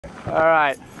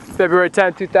Alright, February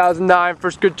 10th, 2009,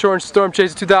 first good storm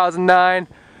chase of 2009,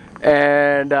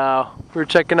 and we're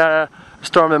checking out a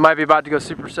storm that might be about to go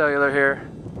supercellular here,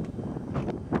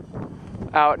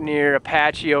 out near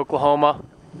Apache, Oklahoma,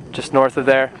 just north of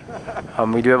there.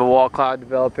 We do have a wall cloud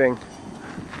developing.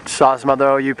 Saw some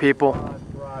other OU people.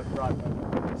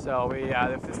 So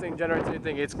if this thing generates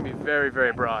anything, it's going to be very,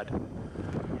 very broad.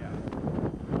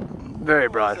 Very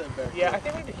broad. Yeah, I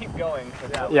think we need to keep going.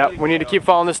 Yeah, we need to keep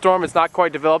following the storm. It's not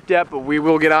quite developed yet, but we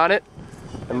will get on it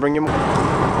and bring you more.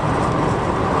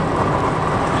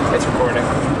 It's recording.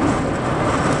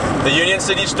 The Union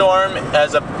City storm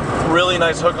has a really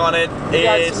nice hook on it.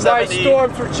 Some nice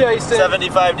storms we're chasing.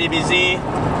 75 dBz.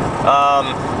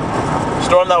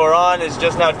 Storm that we're on is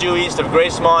just now due east of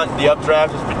Gracemont. The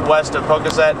updraft is west of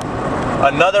Pocasset.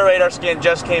 Another radar scan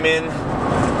just came in,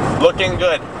 looking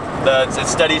good. It's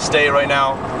steady state right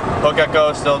now. Hook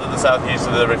echo still to the southeast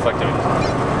of the reflectivity.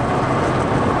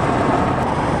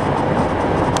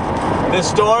 This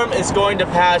storm is going to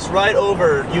pass right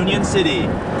over Union City,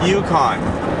 Yukon,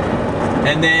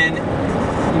 and then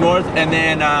north, and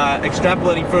then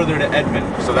extrapolating further to Edmond.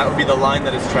 So that would be the line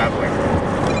that it's traveling.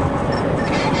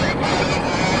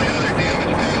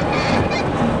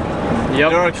 Yep,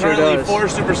 there are currently 4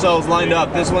 supercells lined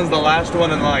up. This one's the last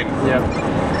one in line. Yep.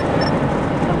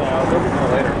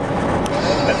 Later.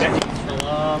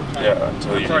 Yeah,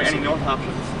 until you. Sorry, any north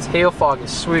options? This hail fog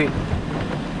is sweet.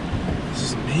 This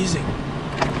is amazing.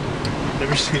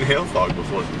 Never seen hail fog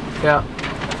before. Yeah.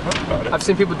 I've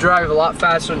seen people drive a lot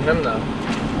faster than him though.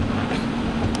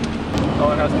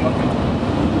 Oh, it has nothing.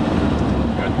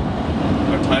 Good.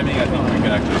 Our timing, I think we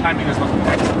can actually. Timing is looking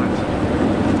excellent.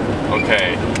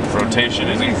 Okay, rotation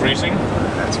is increasing.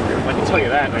 That's weird. I can tell you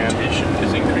that, man. Rotation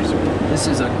is increasing. This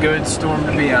is a good storm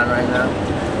to be on right now.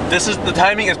 The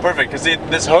timing is perfect because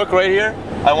this hook right here,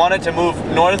 I want it to move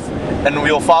north, and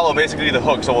we'll follow basically the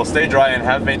hook. So we'll stay dry and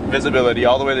have visibility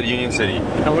all the way to Union City.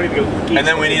 And we need to go east. And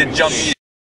then we need to jump east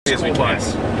as we can.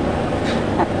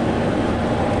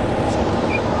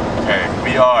 Okay,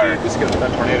 we are. This goes to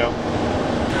that tornado.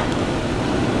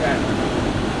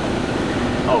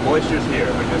 Oh, moisture's here.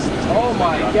 Oh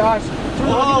my gosh.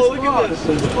 Oh, look at this.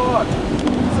 It's fog.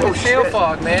 It's like hail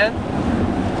fog, man.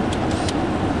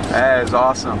 That is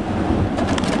awesome.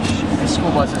 This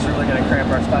school bus is really going to cramp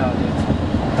our style, dude.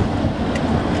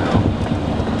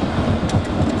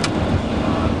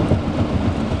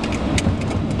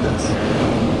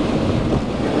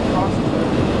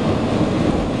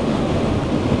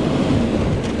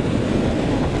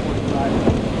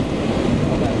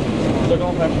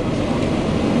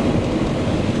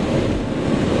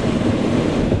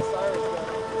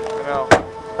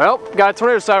 Well, got a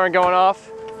tornado siren going off.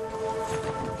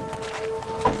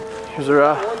 Here's our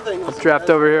updraft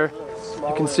over here.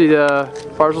 You can see the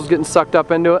parcels getting sucked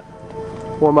up into it.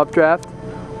 Warm updraft.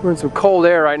 We're in some cold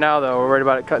air right now though. We're worried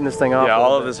about it cutting this thing off. Yeah,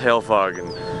 all of this hail fog and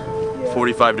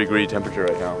 45-degree temperature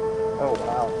right now. Oh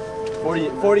wow.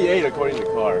 48 according to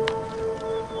car.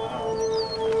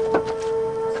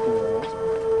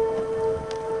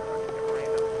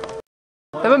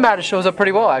 That Mattis shows up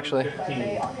pretty well actually.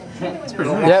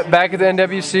 Yeah, back at the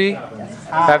NWC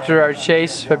after our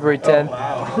chase, February 10th.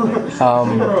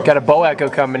 Got a bow echo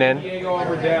coming in,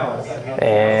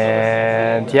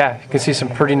 and yeah, you can see some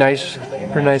pretty nice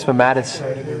Mattis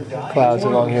clouds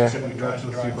along here.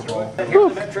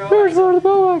 Look, there's one of the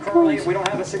bow echoes.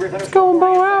 It's going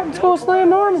bow out. It's going to slam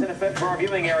Norman.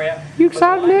 You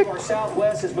excited, Nick?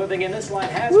 Southwest is moving in. This line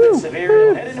has been severe.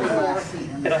 It'll head into north.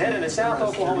 It'll head into South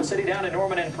Oklahoma City down to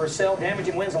Norman and Purcell,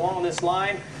 damaging winds along this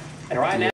line. And right now.